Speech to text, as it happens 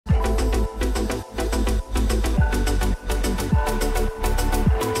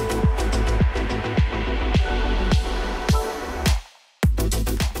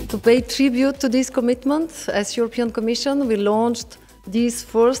pay tribute to this commitment, as European Commission, we launched this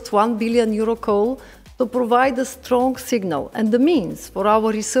first €1 billion call to provide a strong signal and the means for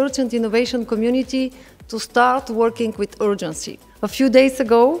our research and innovation community to start working with urgency. A few days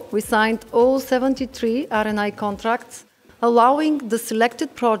ago, we signed all 73 R&I contracts, allowing the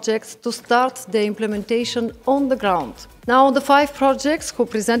selected projects to start their implementation on the ground. Now, the 5 projects who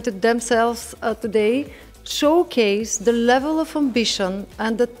presented themselves today showcase the level of ambition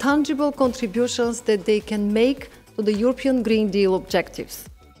and the tangible contributions that they can make to the European Green Deal objectives.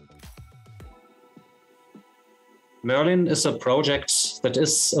 Merlin is a project that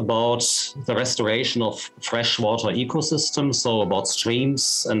is about the restoration of freshwater ecosystems, so about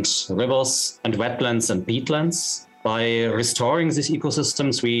streams and rivers and wetlands and peatlands. By restoring these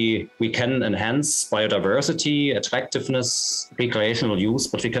ecosystems, we can enhance biodiversity, attractiveness, recreational use,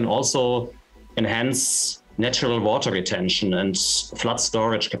 but we can also enhance natural water retention and flood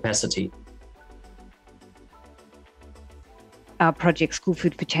storage capacity. Our project School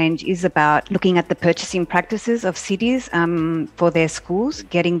Food for Change is about looking at the purchasing practices of cities for their schools,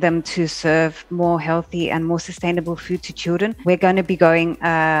 getting them to serve more healthy and more sustainable food to children. We're going to be going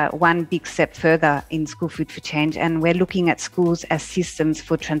one big step further in School Food for Change, and we're looking at schools as systems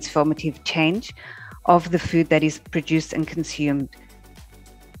for transformative change of the food that is produced and consumed.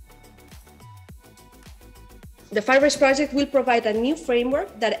 The Fibers project will provide a new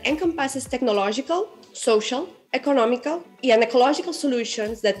framework that encompasses technological, social, economical, and ecological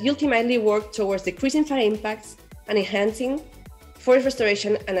solutions that ultimately work towards decreasing fire impacts and enhancing forest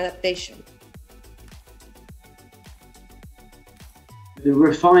restoration and adaptation. The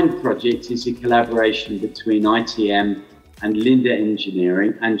Refine project is a collaboration between ITM and Linde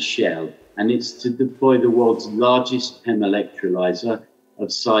Engineering and Shell, and it's to deploy the world's largest PEM electrolyzer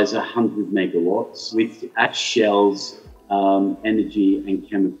of size 100 megawatts at Shell's energy and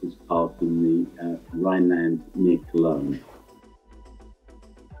chemicals park in the Rhineland near Cologne.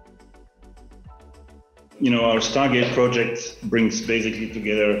 Our Stargate project brings basically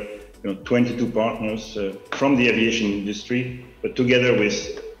together 22 partners from the aviation industry, but together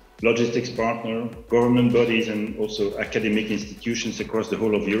with logistics partners, government bodies, and also academic institutions across the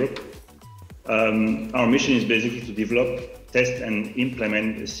whole of Europe. Our mission is basically to develop, test, and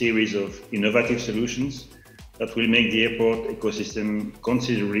implement a series of innovative solutions that will make the airport ecosystem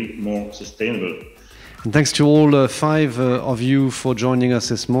considerably more sustainable. And thanks to all 5 of you for joining us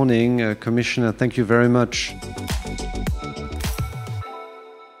this morning. Commissioner, thank you very much.